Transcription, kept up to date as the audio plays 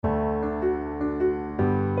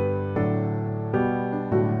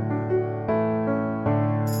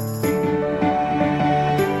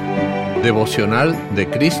Devocional de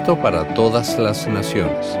Cristo para todas las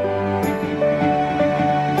naciones.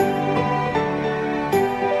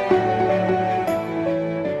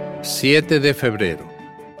 ...7 de febrero...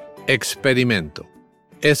 Experimento...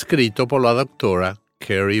 escrito por la doctora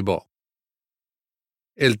Carrie Bo.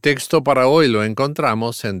 El texto para hoy lo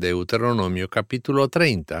encontramos en Deuteronomio capítulo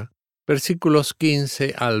 30, versículos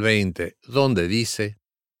 15 al 20, donde dice: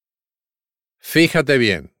 Fíjate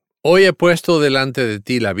bien, hoy he puesto delante de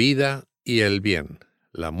ti la vida y el bien,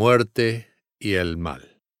 la muerte y el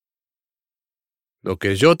mal. Lo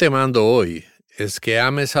que yo te mando hoy es que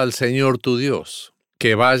ames al Señor tu Dios,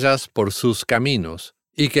 que vayas por sus caminos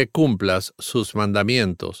y que cumplas sus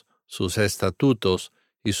mandamientos, sus estatutos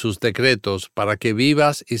y sus decretos para que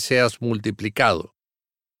vivas y seas multiplicado,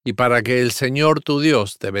 y para que el Señor tu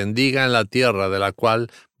Dios te bendiga en la tierra de la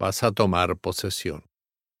cual vas a tomar posesión.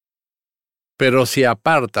 Pero si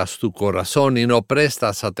apartas tu corazón y no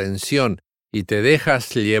prestas atención, y te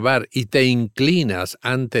dejas llevar y te inclinas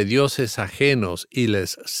ante dioses ajenos y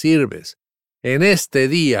les sirves, en este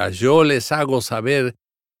día yo les hago saber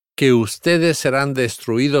que ustedes serán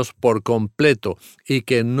destruidos por completo y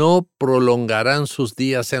que no prolongarán sus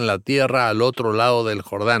días en la tierra al otro lado del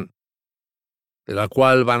Jordán, de la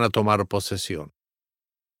cual van a tomar posesión.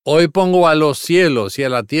 Hoy pongo a los cielos y a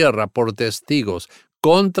la tierra por testigos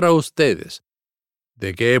contra ustedes,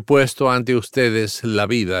 de que he puesto ante ustedes la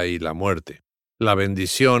vida y la muerte, la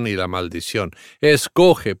bendición y la maldición.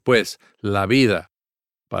 Escoge, pues, la vida,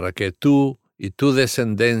 para que tú y tu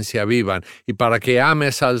descendencia vivan, y para que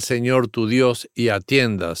ames al Señor tu Dios y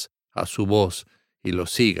atiendas a su voz y lo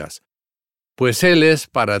sigas, pues Él es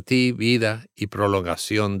para ti vida y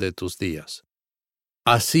prolongación de tus días.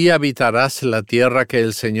 Así habitarás la tierra que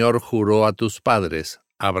el Señor juró a tus padres,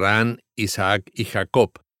 Abraham, Isaac y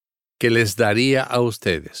Jacob, que les daría a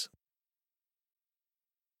ustedes.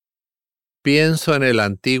 Pienso en el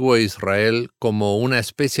antiguo Israel como una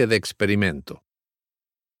especie de experimento.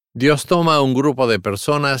 Dios toma a un grupo de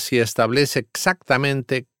personas y establece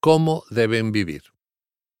exactamente cómo deben vivir.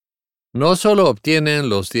 No solo obtienen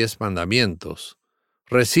los 10 mandamientos,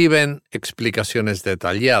 reciben explicaciones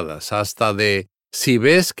detalladas, hasta de: si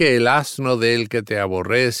ves que el asno del que te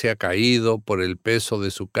aborrece ha caído por el peso de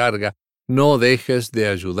su carga, no dejes de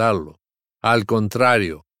ayudarlo. Al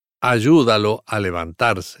contrario, ayúdalo a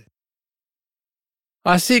levantarse.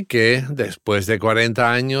 Así que, después de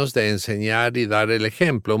 40 años de enseñar y dar el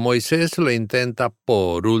ejemplo, Moisés lo intenta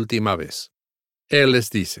por última vez. Él les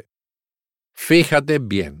dice: Fíjate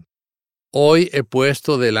bien, hoy he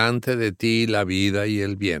puesto delante de ti la vida y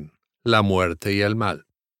el bien, la muerte y el mal.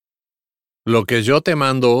 Lo que yo te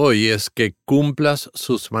mando hoy es que cumplas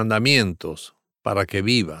sus mandamientos para que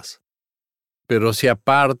vivas. Pero si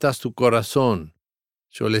apartas tu corazón,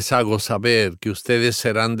 yo les hago saber que ustedes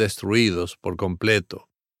serán destruidos por completo.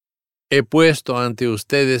 He puesto ante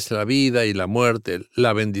ustedes la vida y la muerte,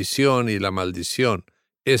 la bendición y la maldición.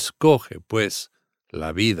 Escoge, pues,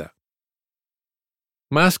 la vida.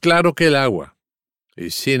 Más claro que el agua.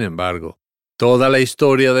 Y sin embargo, toda la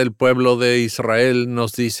historia del pueblo de Israel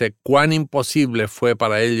nos dice cuán imposible fue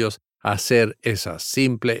para ellos hacer esa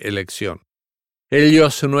simple elección.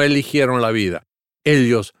 Ellos no eligieron la vida.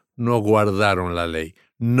 Ellos no guardaron la ley.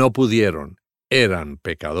 No pudieron. Eran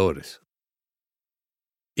pecadores.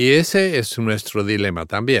 Y ese es nuestro dilema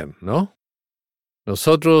también, ¿no?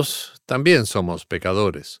 Nosotros también somos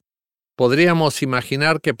pecadores. Podríamos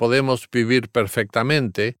imaginar que podemos vivir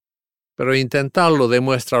perfectamente, pero intentarlo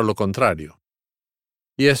demuestra lo contrario.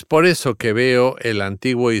 Y es por eso que veo el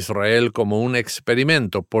antiguo Israel como un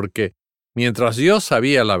experimento, porque mientras Dios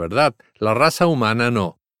sabía la verdad, la raza humana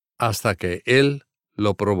no, hasta que Él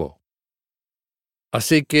lo probó.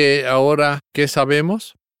 Así que ahora, ¿qué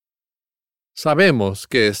sabemos? Sabemos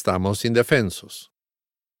que estamos indefensos.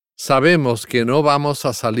 Sabemos que no vamos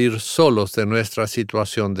a salir solos de nuestra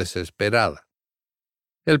situación desesperada.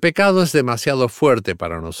 El pecado es demasiado fuerte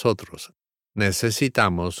para nosotros.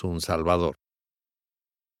 Necesitamos un Salvador.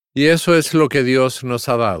 Y eso es lo que Dios nos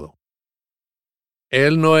ha dado.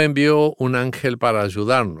 Él no envió un ángel para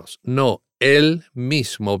ayudarnos. No, Él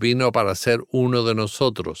mismo vino para ser uno de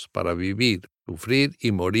nosotros, para vivir, sufrir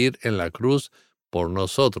y morir en la cruz por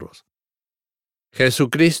nosotros.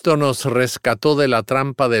 Jesucristo nos rescató de la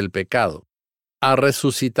trampa del pecado, ha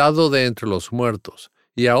resucitado de entre los muertos,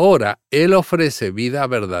 y ahora Él ofrece vida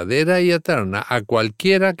verdadera y eterna a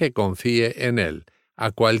cualquiera que confíe en Él,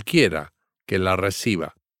 a cualquiera que la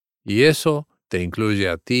reciba. Y eso te incluye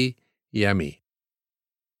a ti y a mí.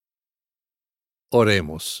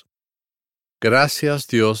 Oremos. Gracias,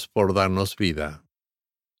 Dios, por darnos vida.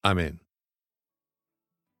 Amén.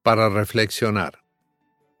 Para reflexionar.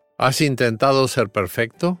 ¿Has intentado ser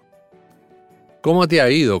perfecto? ¿Cómo te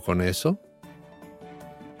ha ido con eso?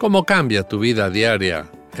 ¿Cómo cambia tu vida diaria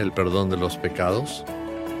el perdón de los pecados?